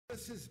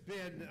This has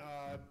been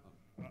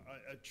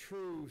a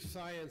true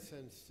science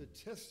and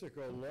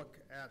statistical look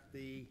at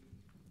the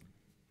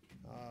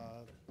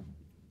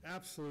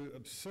absolute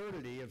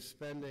absurdity of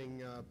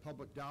spending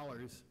public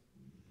dollars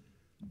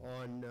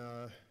on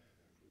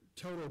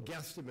total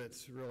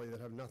guesstimates, really, that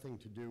have nothing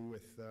to do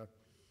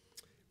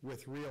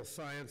with real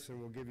science. And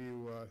we'll give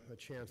you a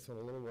chance in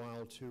a little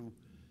while to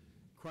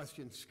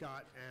question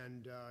Scott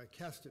and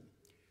Keston.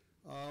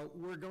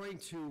 We're going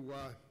to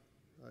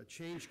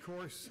change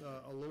course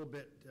a little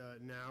bit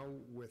now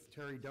with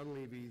Terry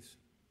Dunleavy's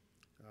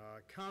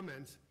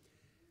comments.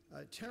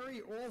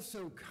 Terry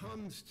also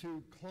comes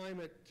to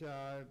climate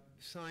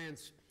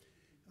science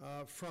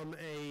from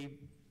a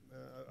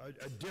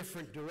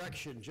different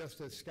direction, just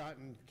as Scott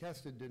and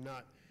Keston did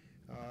not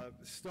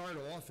start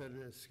off, and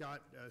as Scott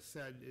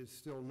said, is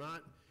still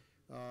not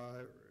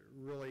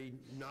really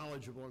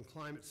knowledgeable in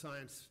climate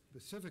science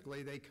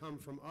specifically. They come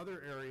from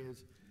other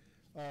areas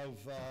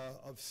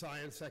of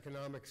science,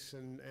 economics,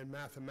 and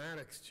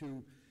mathematics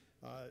to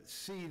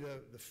see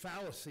the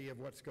fallacy of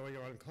what's going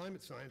on in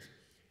climate science.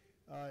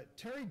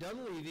 Terry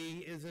Dunleavy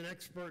is an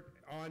expert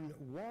on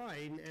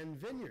wine and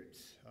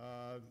vineyards,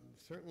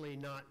 certainly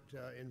not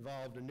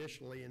involved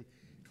initially in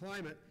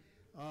climate.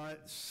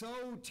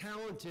 So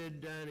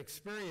talented and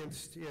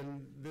experienced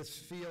in this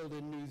field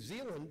in New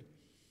Zealand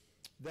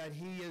that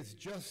he is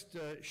just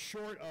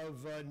short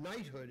of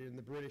knighthood in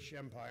the British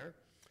Empire.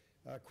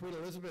 Queen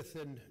Elizabeth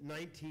in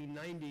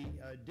 1990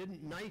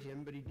 didn't knight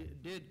him, but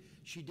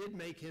she did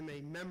make him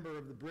a member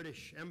of the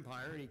British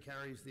Empire, and he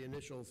carries the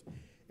initials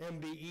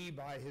MBE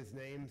by his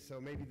name, so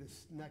maybe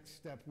this next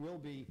step will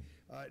be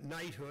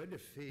knighthood.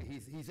 If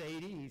he's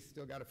 80, he's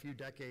still got a few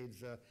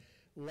decades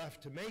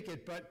left to make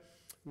it. But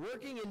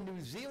working in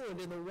New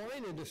Zealand in the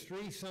wine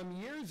industry some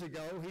years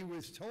ago, he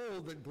was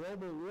told that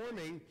global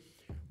warming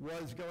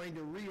was going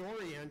to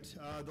reorient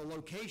the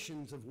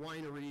locations of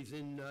wineries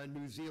in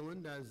New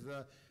Zealand as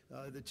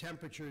the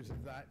temperatures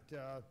of that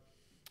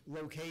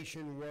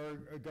location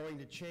were going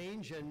to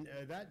change, and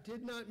that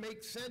did not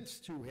make sense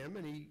to him,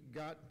 and he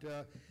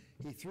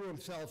threw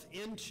himself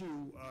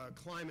into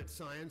climate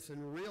science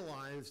and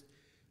realized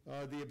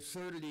the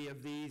absurdity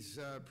of these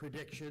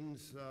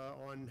predictions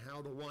on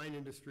how the wine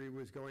industry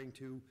was going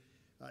to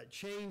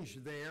change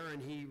there,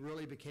 and he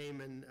really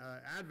became an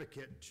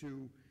advocate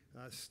to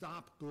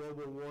stop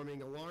global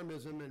warming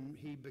alarmism, and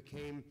he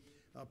became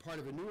part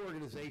of a new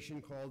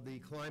organization called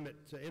the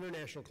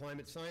International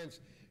Climate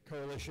Science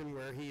Coalition,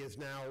 where he is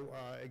now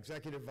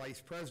executive vice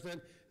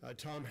president.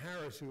 Tom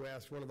Harris, who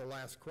asked one of the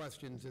last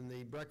questions in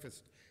the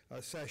breakfast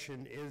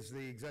session, is the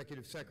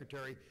executive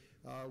secretary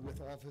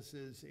with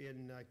offices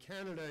in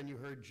Canada, and you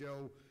heard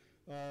Joe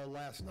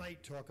last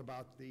night talk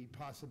about the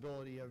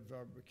possibility of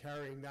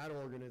carrying that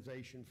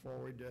organization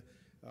forward to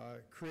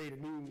create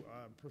a new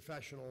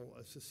professional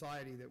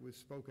society that was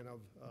spoken of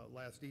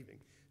last evening.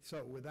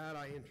 So with that,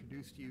 I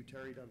introduce to you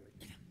Terry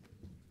Dunleavy.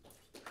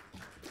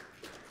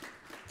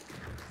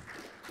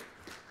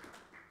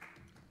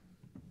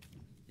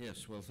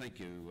 Yes, well, thank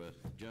you,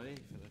 Jay,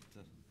 for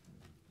that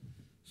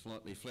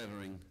slightly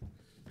flattering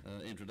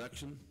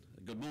introduction.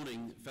 Good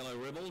morning, fellow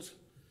rebels.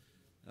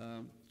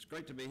 It's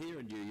great to be here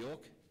in New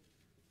York.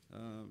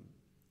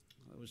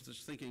 I was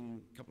just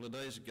thinking a couple of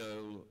days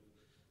ago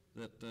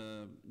that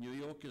New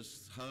York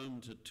is home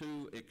to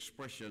two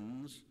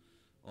expressions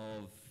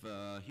of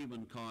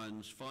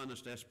humankind's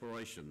finest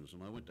aspirations,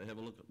 and I went to have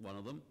a look at one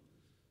of them,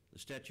 the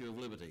Statue of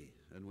Liberty,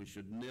 and we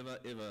should never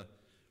ever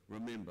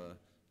remember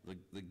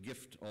the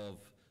gift of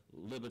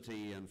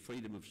liberty and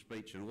freedom of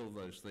speech and all of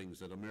those things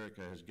that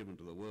America has given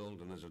to the world,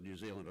 and as a New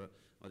Zealander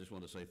I just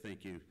want to say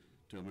thank you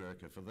to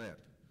America for that.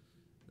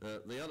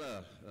 The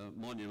other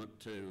monument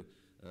to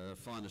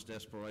finest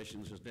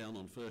aspirations is down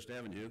on First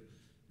Avenue.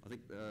 I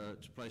think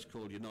it's a place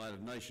called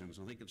United Nations.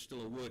 I think it's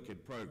still a work in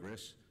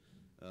progress,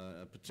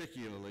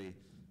 particularly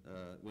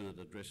when it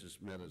addresses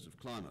matters of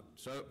climate.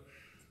 So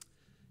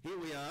here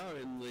we are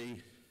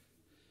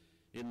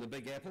in the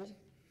Big Apple,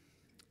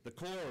 the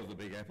core of the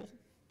Big Apple,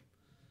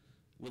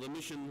 with a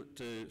mission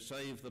to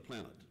save the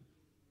planet.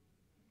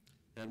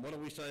 And what are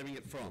we saving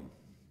it from?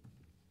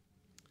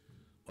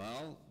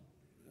 Well,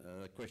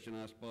 a question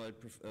asked by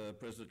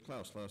President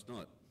Klaus last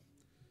night.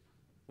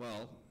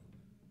 Well,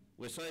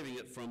 we're saving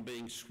it from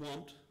being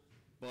swamped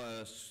by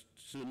a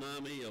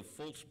tsunami of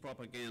false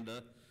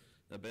propaganda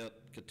about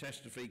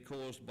catastrophe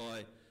caused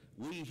by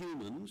we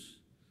humans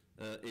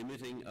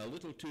emitting a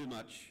little too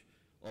much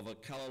of a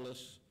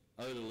colourless,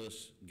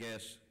 odourless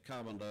gas,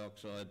 carbon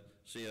dioxide,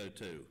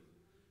 CO2.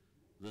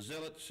 The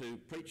zealots who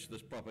preach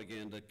this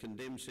propaganda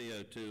condemn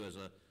CO2 as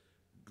a,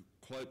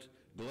 quote,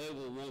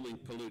 global warming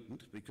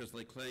pollutant because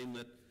they claim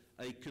that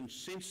a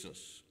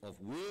consensus of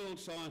world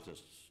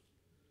scientists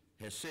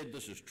has said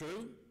this is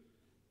true,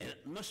 and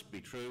it must be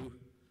true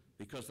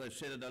because they've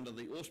said it under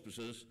the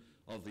auspices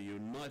of the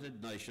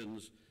United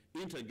Nations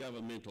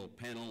Intergovernmental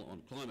Panel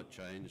on Climate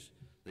Change,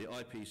 the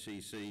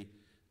ICCC,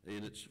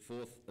 in its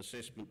fourth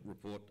assessment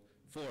report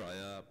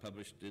 4AR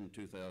published in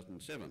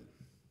 2007.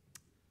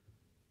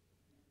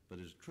 But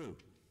is it true?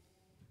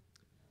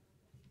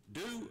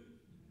 Do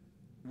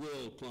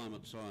world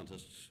climate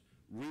scientists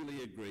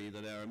really agree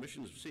that our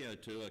emissions of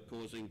CO2 are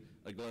causing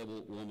a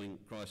global warming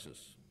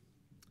crisis?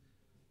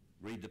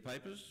 Read the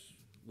papers,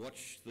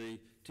 watch the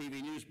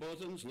TV news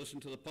bulletins, listen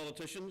to the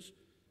politicians,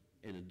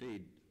 and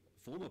indeed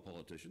former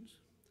politicians.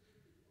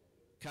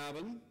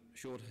 Carbon,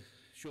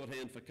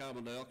 shorthand for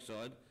carbon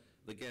dioxide,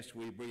 the gas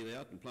we breathe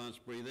out and plants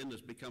breathe in,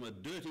 has become a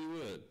dirty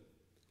word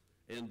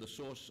and the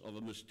source of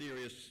a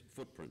mysterious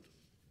footprint.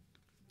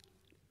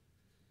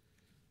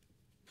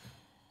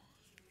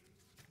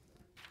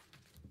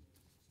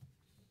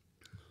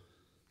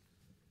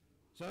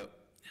 So,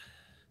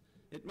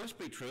 it must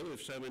be true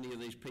if so many of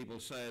these people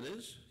say it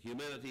is.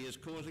 Humanity is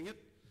causing it,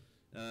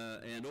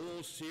 and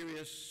all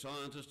serious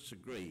scientists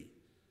agree.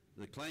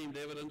 The claimed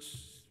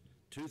evidence,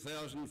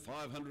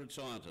 2,500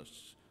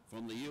 scientists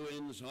from the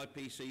UN's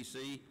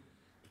IPCC,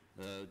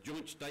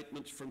 joint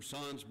statements from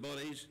science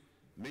bodies,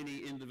 many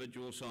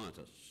individual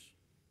scientists.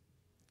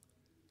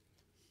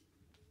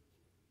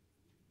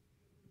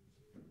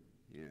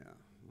 Yeah.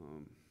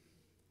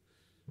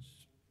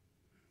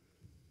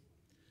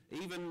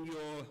 Even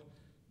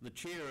the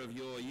chair of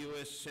your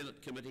US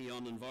Senate Committee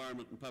on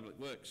Environment and Public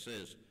Works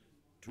says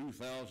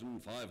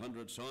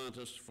 2,500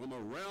 scientists from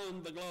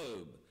around the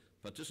globe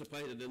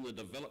participated in the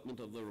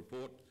development of the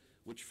report,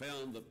 which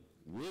found that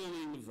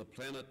warming of the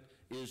planet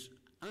is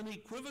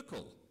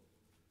unequivocal,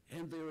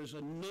 and there is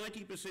a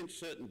 90%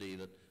 certainty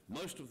that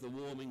most of the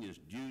warming is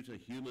due to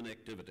human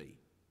activity.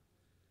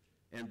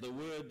 And the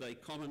word they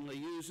commonly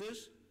use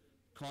is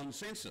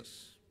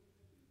consensus.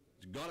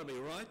 It's got to be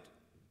right.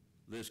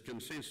 There's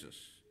consensus.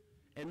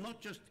 And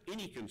not just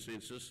any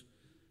consensus,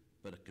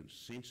 but a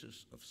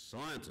consensus of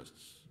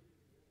scientists.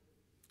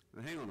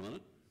 Now hang on a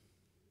minute.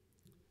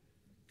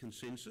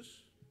 Consensus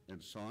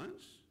and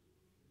science?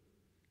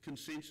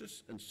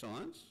 Consensus and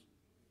science?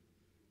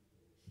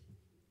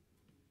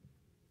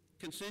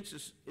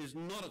 Consensus is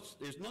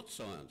not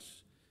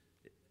science.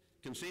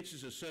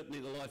 Consensus is certainly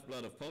the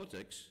lifeblood of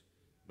politics,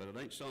 but it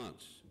ain't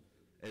science.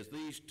 As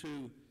these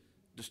two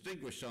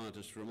distinguished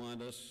scientists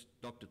remind us,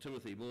 Dr.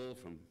 Timothy Ball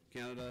from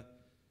Canada,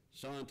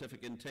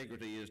 scientific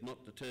integrity is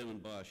not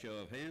determined by a show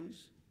of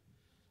hands,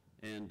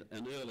 and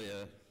an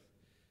earlier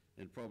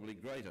and probably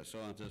greater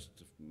scientist,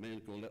 a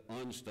man called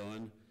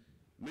Einstein,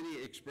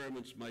 many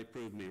experiments may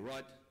prove me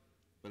right,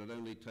 but it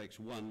only takes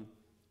one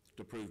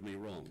to prove me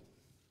wrong.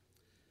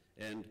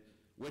 And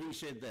when he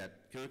said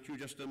that, can't you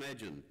just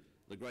imagine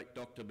the great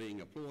doctor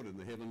being applauded in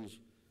the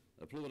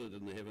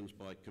heavens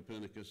by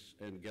Copernicus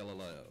and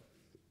Galileo?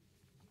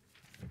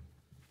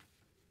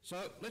 So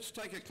let's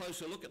take a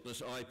closer look at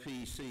this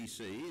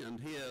IPCC, and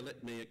here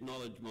let me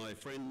acknowledge my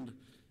friend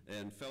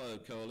and fellow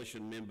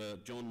coalition member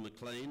John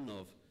McLean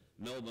of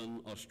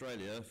Melbourne,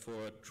 Australia,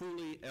 for a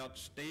truly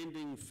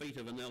outstanding feat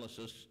of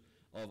analysis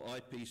of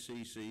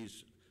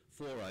IPCC's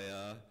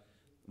 4AR,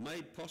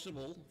 made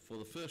possible for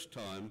the first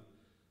time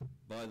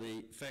by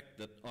the fact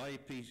that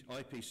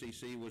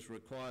IPCC was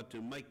required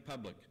to make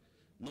public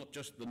not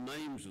just the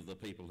names of the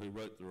people who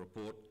wrote the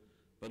report,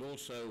 but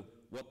also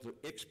what the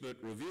expert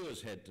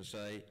reviewers had to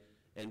say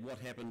and what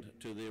happened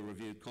to their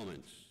review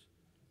comments.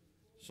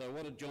 So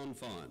what did John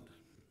find?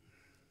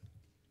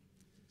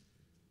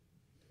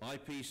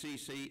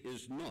 IPCC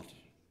is not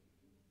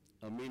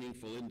a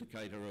meaningful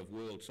indicator of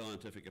world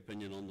scientific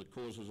opinion on the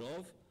causes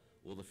of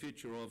or the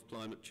future of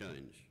climate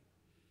change.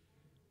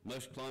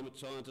 Most climate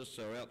scientists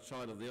are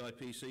outside of the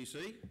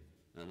IPCC,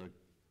 and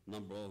a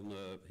number of them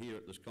are here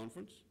at this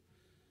conference.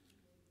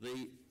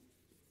 The,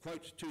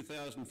 quote,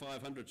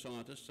 2,500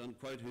 scientists,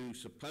 unquote, who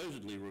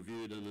supposedly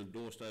reviewed and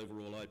endorsed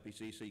overall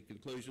IPCC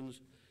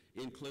conclusions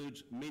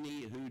includes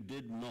many who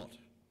did not.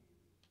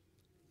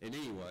 In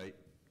any way,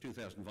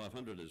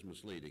 2,500 is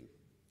misleading.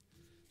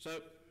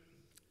 So,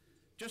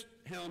 just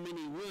how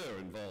many were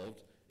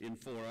involved in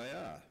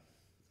 4AR?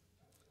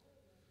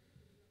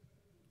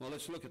 Well,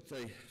 let's look at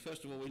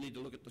first of all, we need to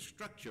look at the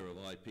structure of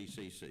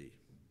IPCC.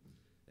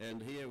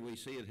 And here we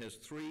see it has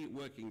three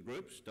working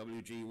groups,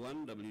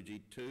 WG1,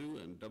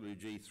 WG2, and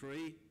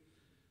WG3.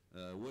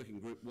 Working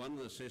Group 1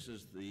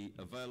 assesses the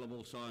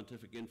available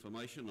scientific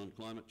information on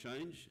climate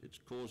change, its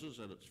causes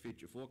and its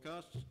future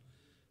forecasts.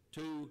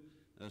 2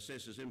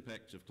 assesses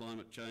impacts of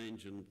climate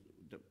change, and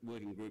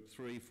Working Group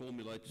 3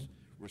 formulates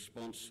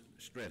response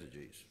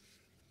strategies.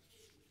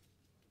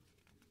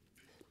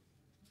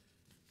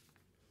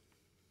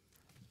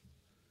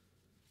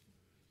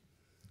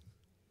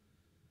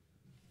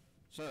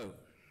 So,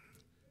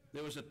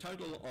 there was a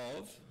total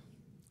of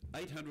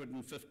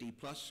 850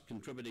 plus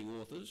contributing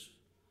authors,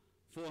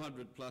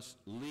 400 plus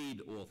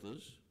lead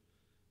authors,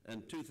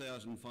 and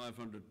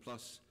 2,500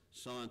 plus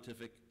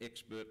scientific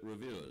expert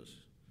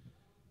reviewers.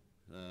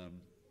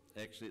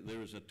 Actually,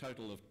 there is a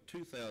total of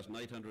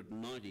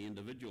 2,890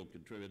 individual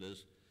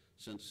contributors,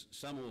 since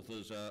some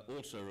authors are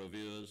also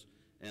reviewers,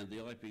 and the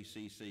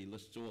IPCC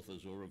lists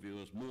authors or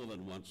reviewers more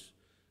than once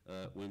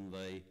when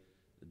they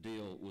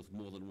deal with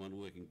more than one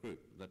working group.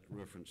 That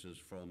reference is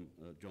from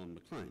John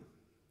McLean.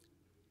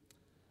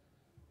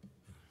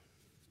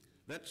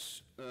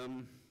 That's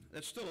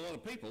still a lot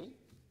of people.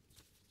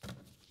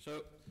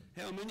 So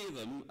how many of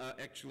them are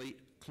actually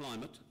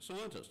climate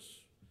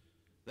scientists?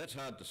 That's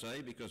hard to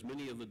say because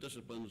many of the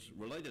disciplines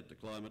related to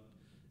climate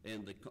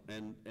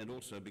and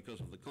also because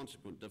of the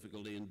consequent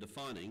difficulty in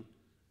defining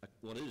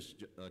what is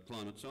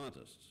climate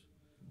scientists.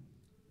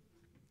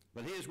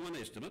 But here's one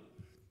estimate.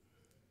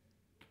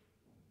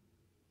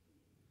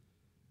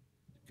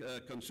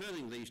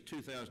 Concerning these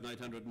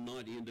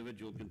 2,890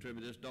 individual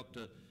contributors,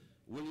 Dr.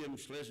 William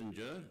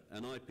Schlesinger,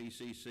 an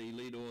IPCC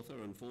lead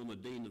author and former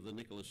Dean of the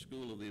Nicholas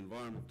School of the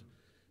Environment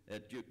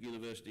at Duke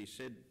University,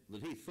 said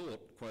that he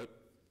thought, quote,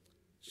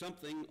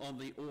 something on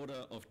the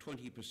order of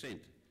 20%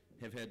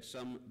 have had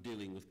some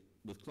dealing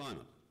with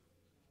climate.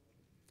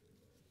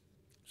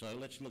 So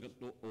let's look at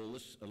all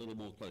this a little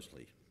more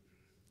closely.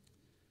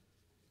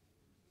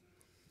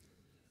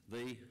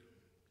 The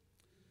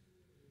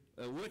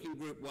working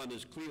group 1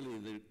 is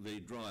clearly the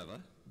driver,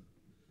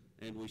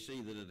 and we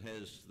see that it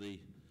has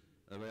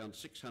around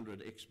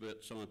 600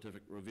 expert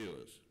scientific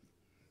reviewers.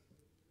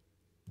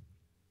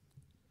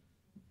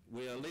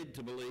 We are led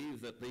to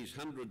believe that these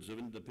hundreds of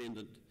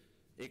independent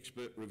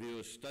expert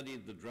reviewers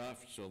studied the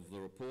drafts of the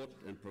report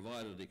and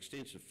provided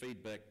extensive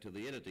feedback to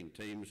the editing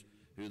teams,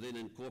 who then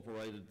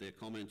incorporated their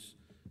comments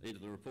into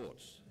the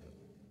reports.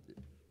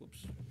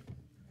 Whoops.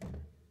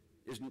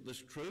 Isn't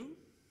this true?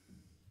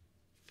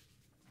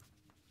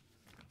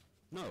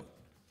 No.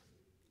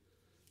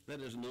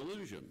 That is an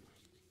illusion.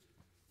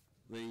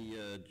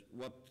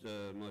 What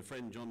my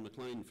friend John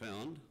McLean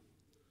found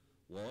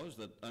was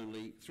that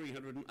only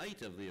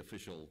 308 of the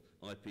official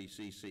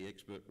IPCC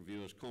expert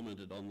reviewers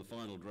commented on the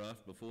final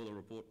draft before the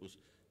report was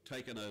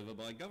taken over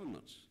by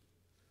governments.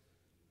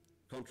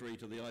 Contrary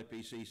to the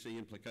IPCC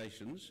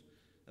implications,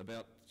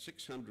 about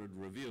 600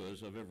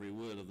 reviewers of every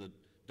word of the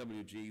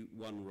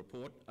WG1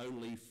 report,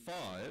 only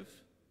five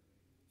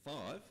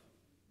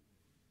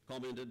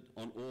commented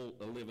on all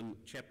 11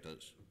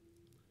 chapters.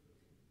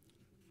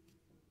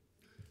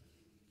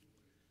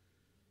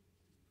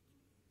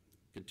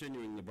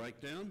 Continuing the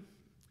breakdown,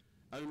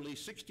 only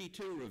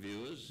 62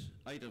 reviewers,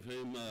 8 of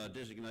whom are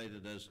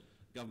designated as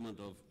government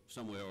of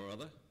somewhere or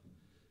other,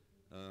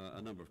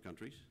 a number of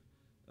countries,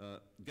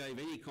 gave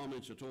any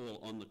comments at all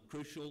on the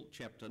crucial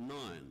Chapter 9.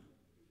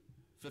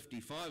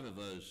 55 of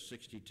those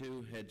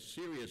 62 had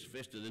serious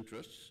vested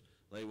interests.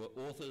 They were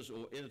authors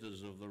or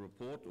editors of the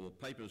report or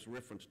papers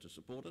referenced to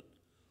support it,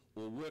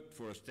 or worked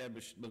for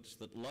establishments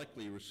that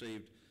likely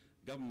received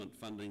government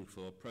funding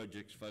for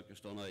projects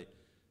focused on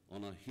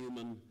a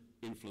human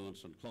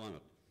influence on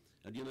climate.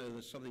 And you know,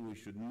 there's something we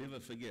should never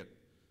forget,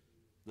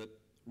 that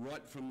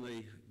right from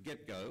the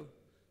get-go,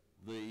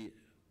 the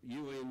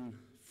UN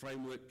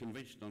Framework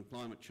Convention on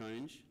Climate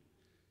Change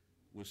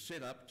was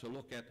set up to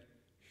look at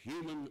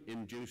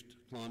human-induced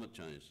climate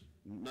change.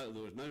 No,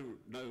 there was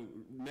no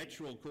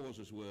natural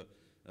causes were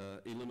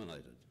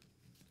eliminated.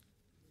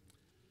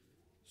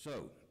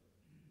 So,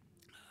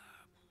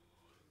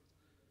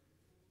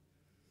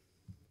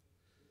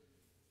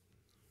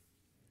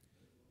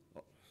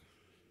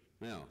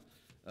 now,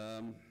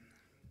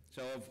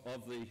 so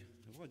of the,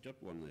 have I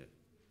jumped one there?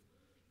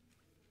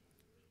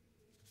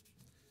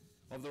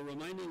 Of the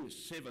remaining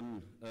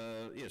 7,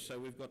 yes, so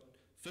we've got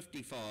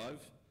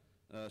 55,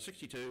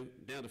 62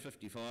 down to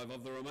 55.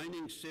 Of the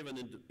remaining 7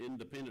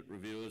 independent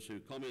reviewers who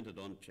commented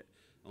on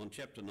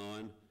Chapter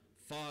 9,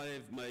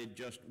 5 made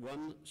just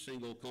one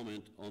single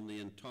comment on the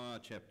entire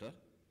chapter,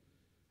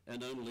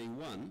 and only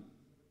 1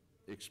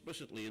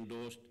 explicitly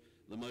endorsed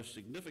the most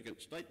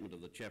significant statement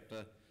of the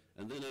chapter,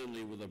 and then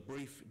only with a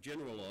brief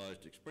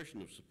generalised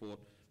expression of support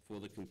for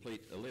the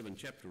complete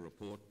 11-chapter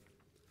report.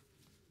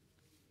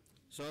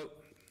 So,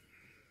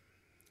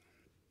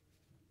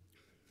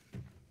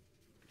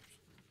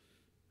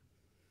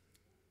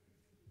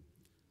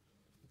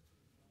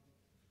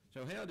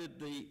 how did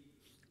the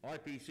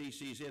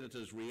IPCC's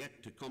editors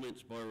react to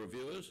comments by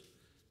reviewers?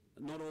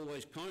 Not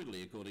always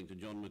kindly, according to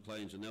John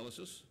McLean's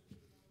analysis.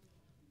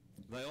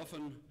 They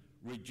often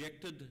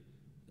rejected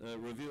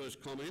reviewers'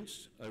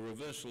 comments, a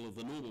reversal of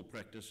the normal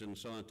practice in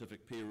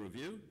scientific peer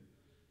review.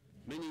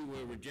 Many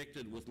were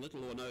rejected with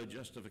little or no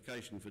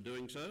justification for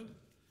doing so.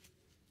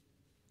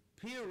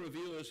 Peer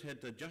reviewers had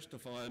to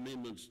justify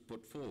amendments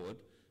put forward,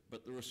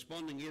 but the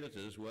responding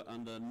editors were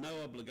under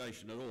no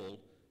obligation at all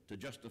to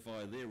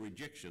justify their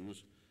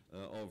rejections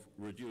of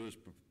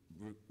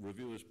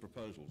reviewers'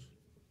 proposals.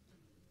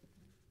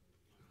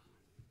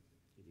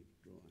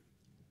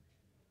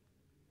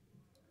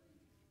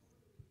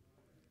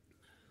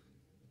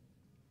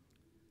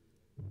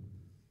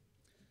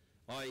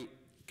 I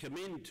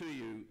commend to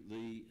you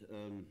the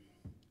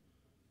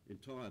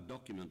entire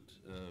document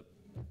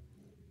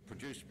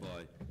produced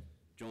by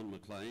John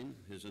McLean,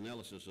 his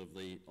analysis of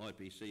the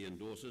IPC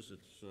endorsers.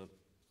 It's,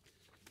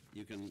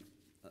 you can,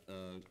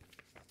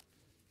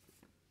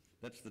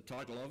 that's the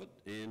title of it,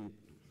 and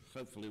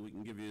hopefully we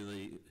can give you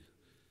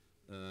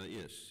the,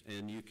 yes,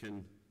 and you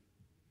can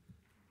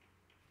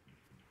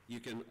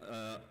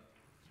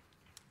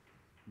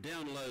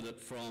download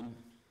it from,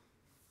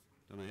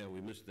 don't know how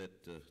we missed that,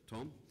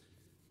 Tom.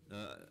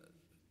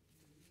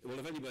 Well,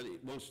 if anybody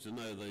wants to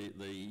know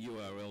the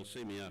URL,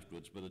 see me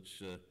afterwards, but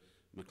it's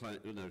McLean,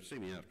 no, see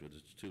me afterwards,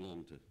 it's too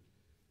long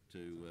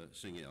to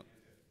sing out.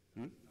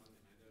 Hmm?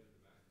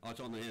 Oh, it's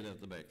on the handout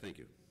at the back, thank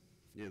you.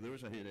 Yeah, there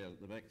is a handout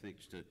at the back,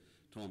 thanks to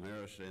Tom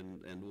Harris,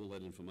 and all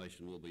that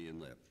information will be in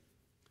there.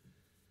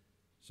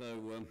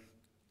 So,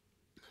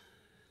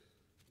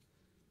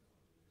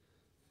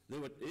 there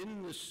were,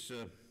 in this,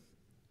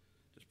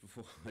 just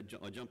before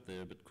I jump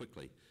there a bit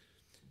quickly,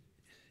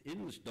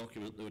 in this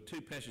document there were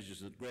two passages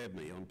that grabbed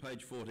me. On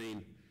page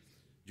 14,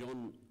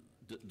 John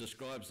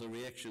describes the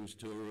reactions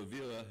to a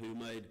reviewer who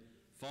made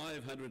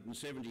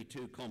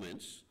 572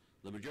 comments,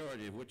 the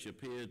majority of which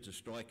appeared to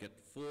strike at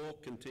 4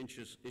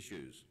 contentious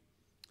issues.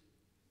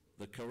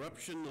 The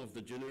corruption of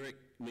the generic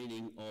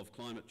meaning of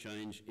climate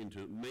change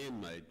into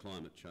man-made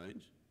climate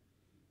change.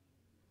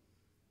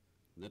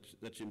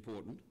 That's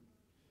important.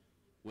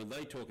 When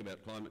they talk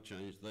about climate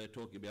change, they're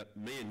talking about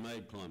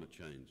man-made climate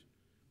change.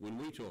 When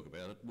we talk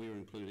about it, we're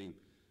including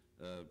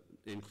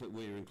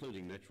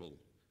natural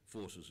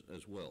forces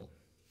as well.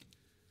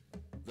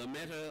 The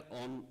matter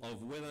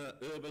of whether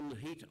urban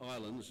heat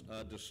islands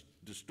are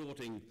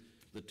distorting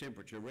the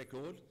temperature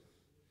record,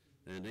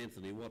 and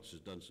Anthony Watts has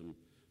done some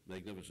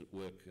magnificent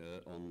work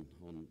on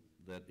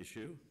that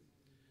issue.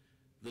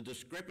 The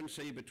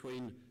discrepancy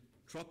between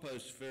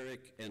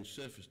tropospheric and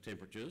surface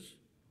temperatures,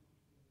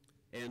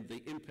 and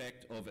the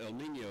impact of El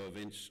Nino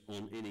events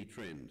on any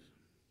trend.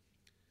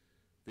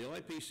 The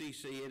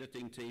IPCC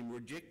editing team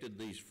rejected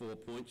these 4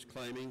 points,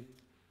 claiming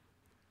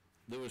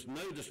there was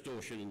no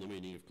distortion in the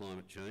meaning of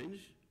climate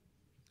change.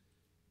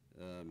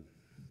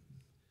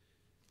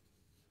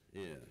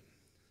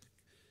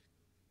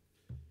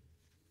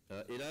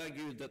 It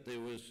argued that there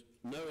was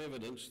no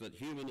evidence that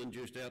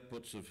human-induced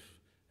outputs of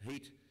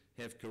heat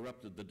have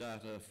corrupted the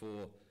data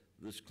for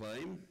this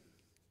claim,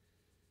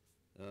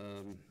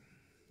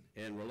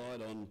 and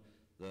relied on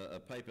a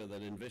paper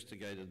that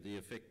investigated the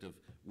effect of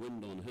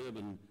wind on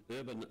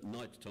urban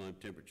nighttime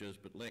temperatures,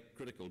 but lacked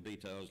critical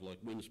details like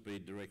wind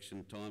speed,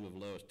 direction, time of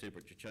lowest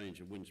temperature change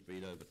of wind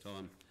speed over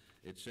time,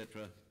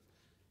 etc.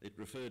 It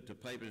referred to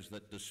papers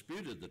that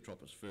disputed the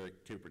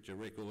tropospheric temperature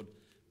record,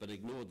 but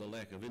ignored the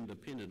lack of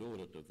independent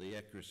audit of the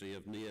accuracy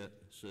of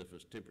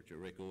near-surface temperature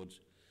records.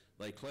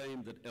 They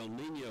claimed that El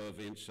Nino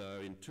events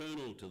are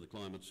internal to the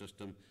climate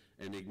system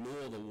and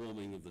ignore the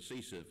warming of the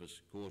sea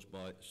surface caused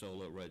by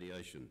solar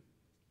radiation.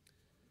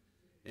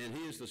 And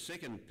here's the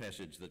second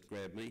passage that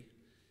grabbed me.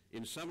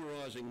 In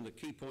summarising the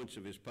key points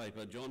of his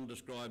paper, John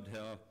described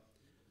how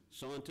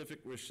scientific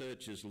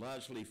research is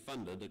largely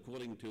funded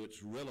according to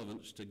its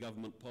relevance to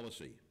government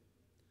policy.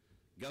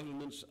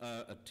 Governments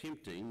are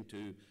attempting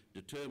to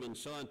determine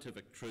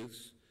scientific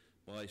truths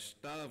by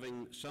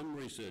starving some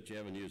research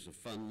avenues of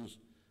funds,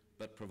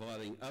 but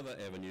providing other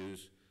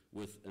avenues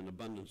with an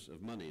abundance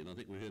of money. And I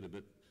think we heard a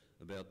bit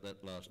about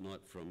that last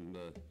night from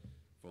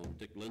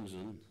Dick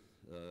Linson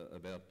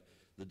about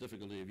the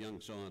difficulty of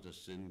young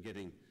scientists in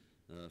getting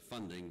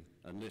funding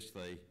unless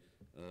they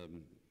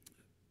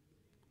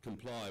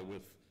comply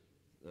with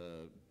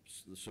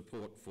the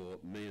support for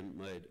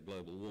man-made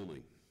global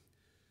warming.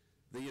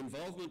 The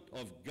involvement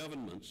of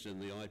governments in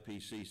the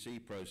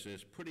IPCC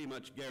process pretty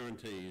much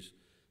guarantees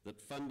that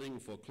funding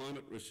for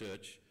climate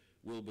research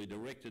will be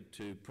directed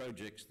to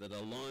projects that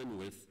align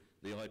with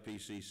the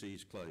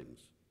IPCC's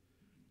claims.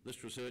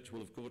 This research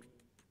will of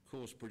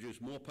course produce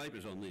more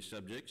papers on these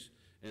subjects,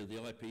 and the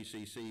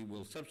IPCC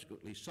will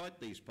subsequently cite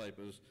these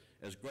papers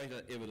as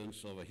greater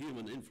evidence of a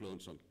human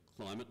influence on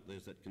climate,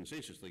 there's that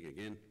consensus thing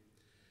again,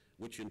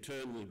 which in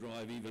turn will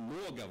drive even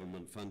more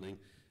government funding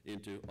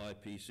into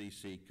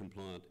IPCC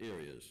compliant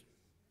areas.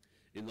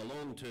 In the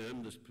long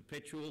term, this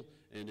perpetual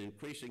and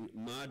increasing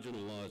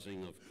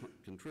marginalising of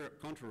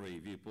contrary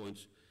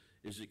viewpoints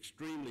is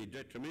extremely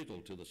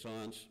detrimental to the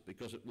science,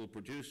 because it will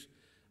produce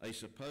a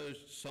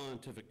supposed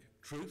scientific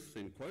truth,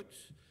 in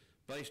quotes,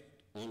 based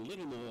on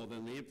little more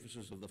than the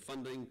emphasis of the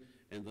funding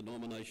and the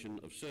nomination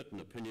of certain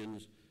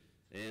opinions.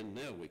 And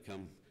now we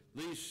come,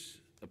 these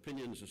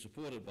opinions are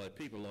supported by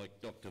people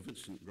like Dr.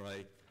 Vincent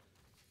Gray,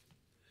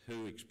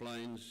 who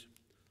explains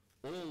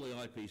all the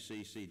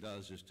IPCC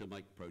does is to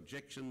make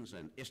projections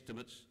and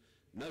estimates.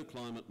 No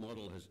climate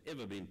model has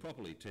ever been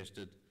properly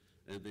tested,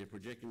 and their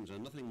projections are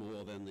nothing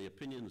more than the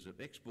opinions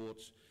of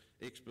experts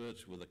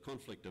with a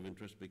conflict of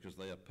interest because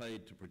they are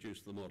paid to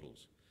produce the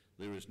models.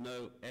 There is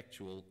no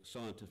actual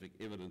scientific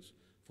evidence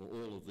for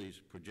all of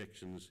these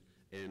projections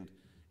and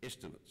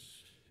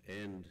estimates.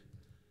 And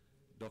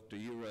Dr.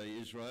 Ure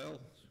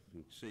Israel,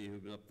 you can see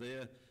him up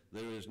there,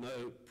 there is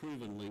no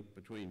proven link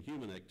between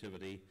human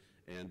activity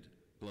and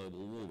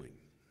global warming.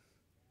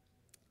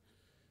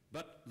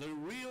 But the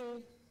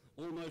real,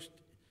 almost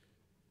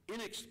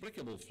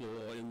inexplicable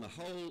flaw in the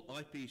whole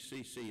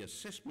IPCC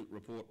assessment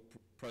report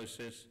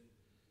process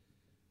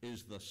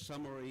is the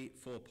summary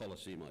for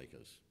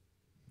policymakers.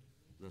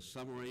 The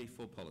summary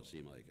for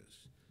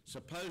policymakers.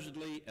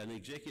 Supposedly an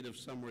executive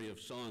summary of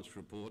science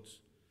reports,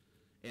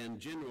 and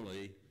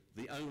generally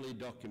the only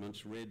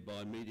documents read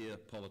by media,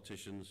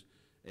 politicians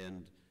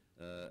and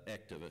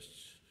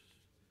activists.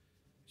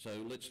 So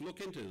let's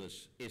look into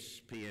this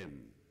SPM.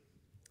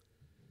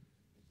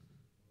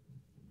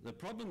 The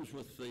problems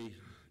with the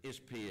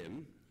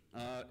SPM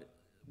are,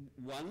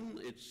 one,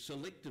 it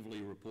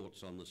selectively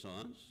reports on the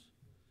science.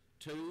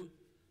 Two,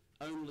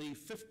 only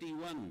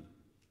 51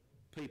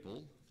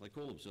 people, they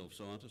call themselves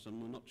scientists, and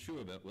we're not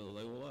sure about whether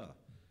they all are,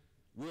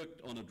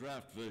 worked on a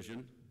draft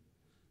version.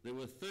 There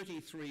were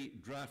 33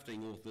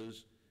 drafting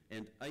authors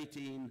and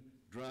 18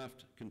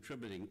 draft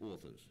contributing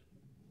authors.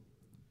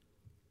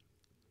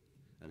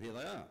 And here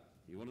they are.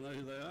 You want to know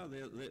who they are?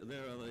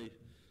 There are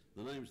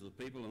the names of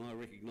the people, and I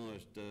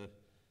recognised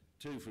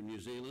two from New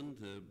Zealand.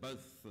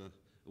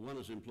 One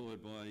is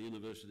employed by a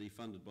university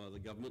funded by the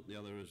government, the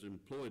other is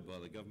employed by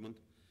the government,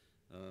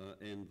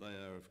 and they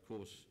are, of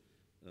course,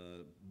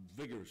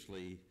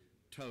 vigorously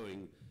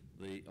towing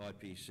the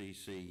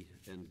IPCC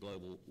and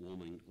global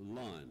warming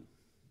line.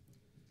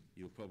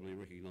 You'll probably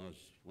recognise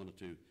one or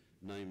two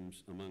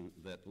names among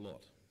that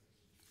lot.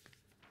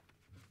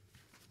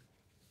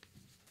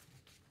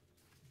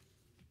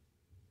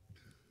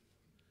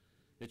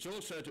 It's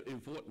also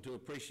important to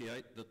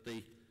appreciate that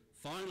the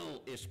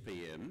final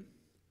SPM,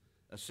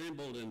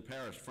 assembled in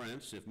Paris,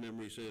 France, if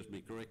memory serves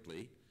me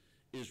correctly,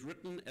 is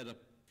written at a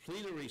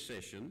plenary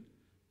session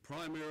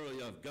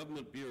primarily of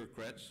government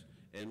bureaucrats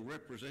and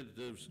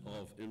representatives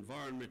of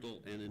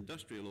environmental and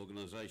industrial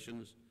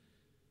organisations.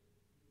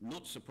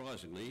 Not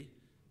surprisingly,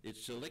 it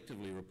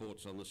selectively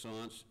reports on the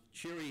science,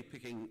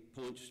 cherry-picking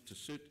points to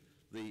suit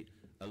the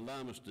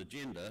alarmist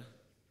agenda,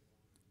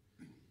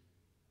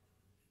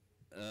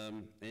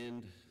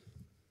 and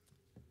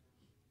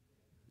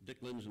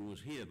Dick Linson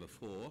was here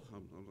before.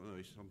 I'm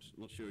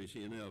not sure he's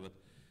here now, but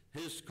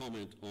his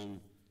comment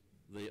on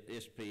the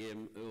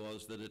SPM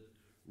was that it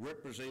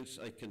represents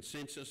a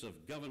consensus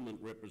of government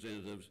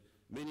representatives,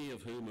 many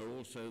of whom are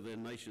also their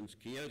nation's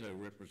Kyoto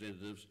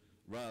representatives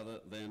rather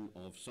than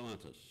of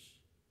scientists.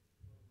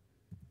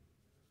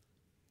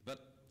 But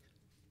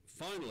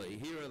finally,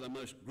 here are the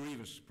most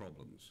grievous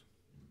problems.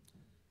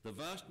 The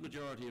vast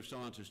majority of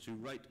scientists who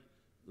rate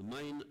the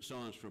main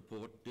science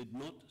report did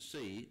not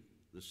see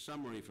the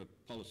summary for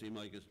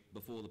policymakers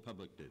before the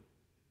public did.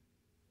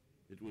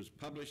 It was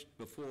published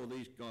before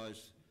these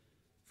guys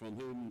from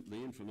whom the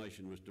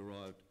information was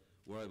derived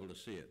were able to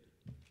see it.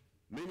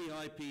 Many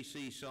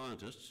IPCC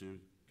scientists who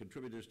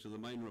contributors to the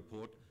main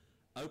report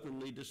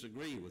openly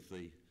disagree with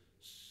the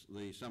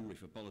summary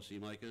for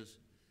policymakers,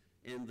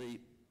 and the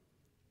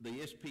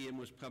SPM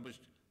was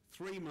published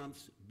 3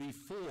 months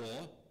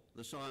before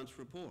the science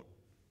report.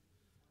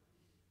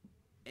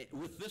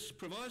 With this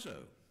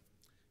proviso,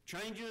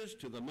 changes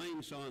to the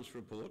main science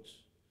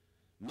reports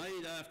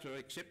made after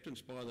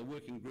acceptance by the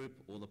working group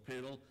or the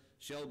panel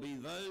shall be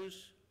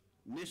those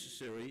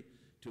necessary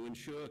to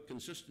ensure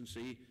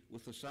consistency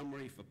with the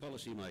summary for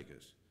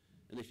policymakers.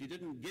 And if you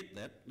didn't get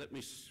that, let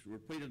me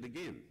repeat it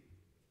again.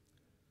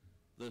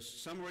 The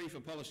summary for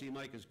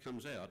policymakers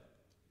comes out,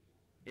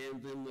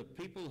 and then the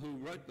people who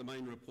wrote the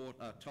main report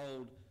are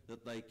told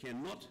that they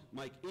cannot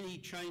make any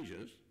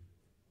changes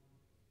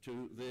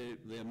to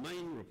their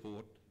main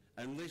report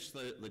unless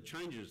the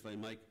changes they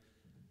make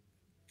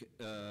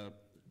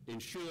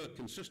ensure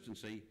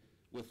consistency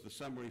with the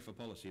summary for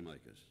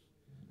policymakers.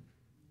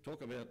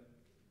 Talk about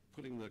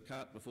putting the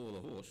cart before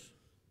the horse.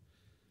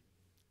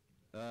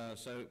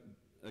 So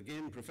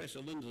again,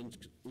 Professor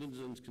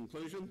Linson's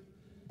conclusion,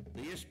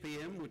 the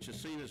SPM, which is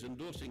seen as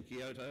endorsing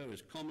Kyoto,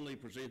 is commonly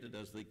presented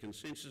as the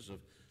consensus of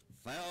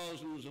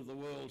thousands of the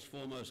world's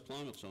foremost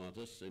climate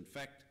scientists. In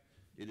fact,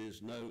 it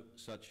is no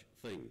such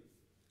thing.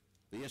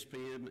 The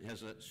SPM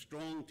has a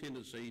strong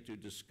tendency to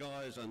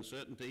disguise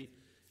uncertainty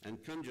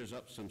and conjures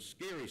up some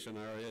scary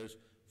scenarios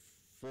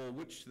for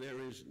which there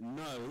is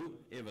no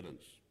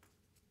evidence.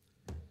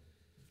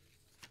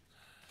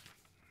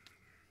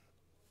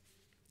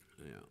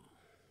 Now,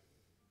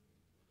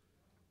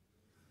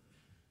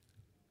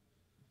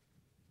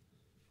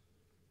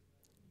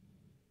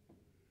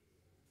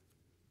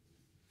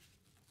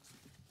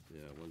 yeah,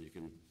 well, you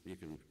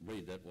can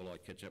read that while I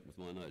catch up with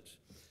my notes.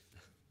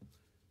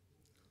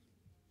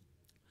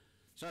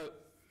 So,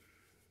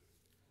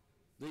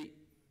 the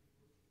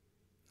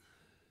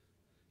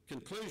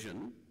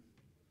conclusion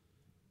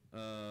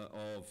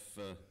of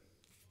where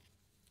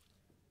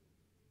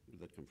did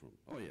that come from?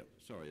 Oh yeah,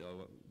 sorry,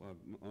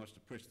 I must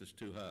have pressed this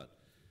too hard.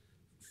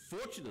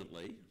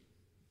 Fortunately,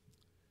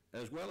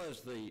 as well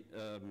as the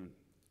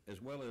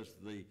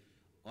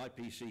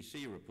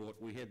IPCC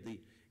report, we had the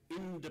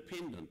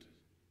independent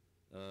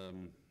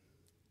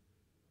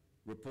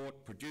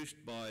report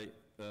produced by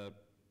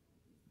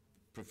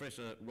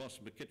Professor Ross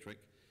McKittrick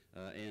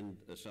and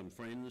some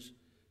friends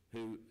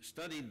who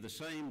studied the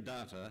same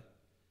data,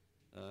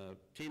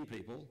 10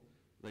 people.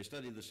 They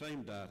studied the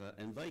same data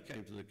and they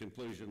came to the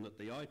conclusion that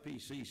the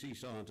IPCC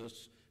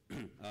scientists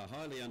are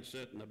highly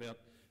uncertain about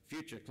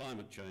future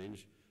climate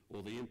change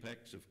or the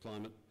impacts of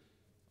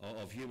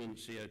of human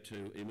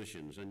CO2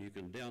 emissions, and you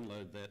can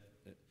download that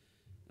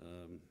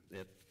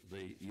at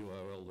the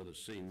URL that is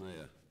seen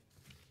there.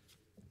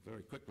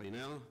 Very quickly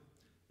now,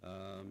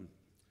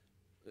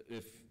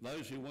 if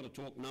those who want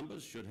to talk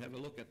numbers should have a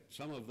look at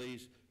some of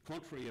these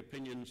contrary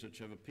opinions which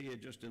have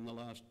appeared just in the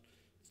last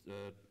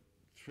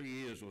 3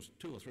 years, or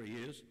 2 or 3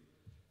 years.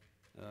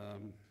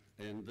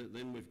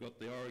 Then we've got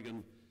the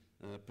Oregon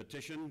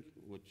petition,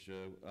 which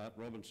Art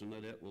Robinson, no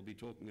doubt, will be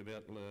talking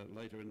about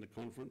later in the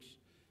conference.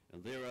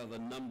 And there are the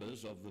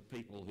numbers of the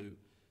people who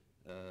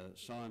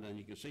signed, and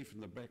you can see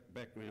from the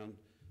background,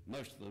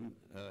 most of them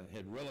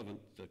had relevant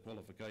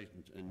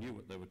qualifications and knew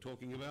what they were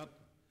talking about.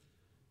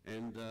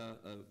 And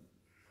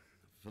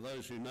for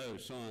those who know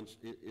science,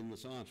 in the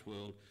science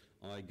world,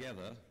 I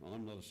gather,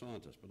 I'm not a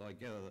scientist, but I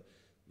gather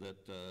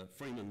that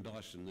Freeman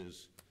Dyson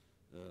is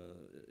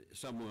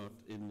somewhat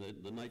in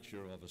the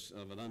nature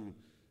of an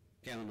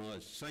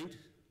uncanonised saint,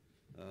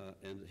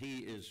 and he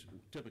is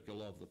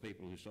typical of the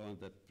people who signed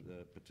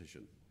that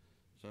petition.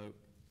 So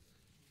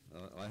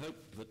I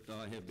hope that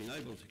I have been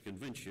able to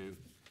convince you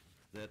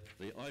that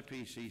the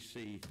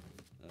IPCC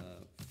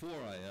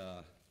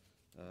 4AR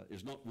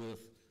is not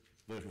worth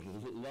the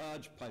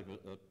large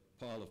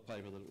pile of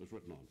paper that it was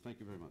written on. Thank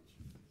you very much.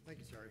 Thank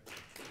you, Terry.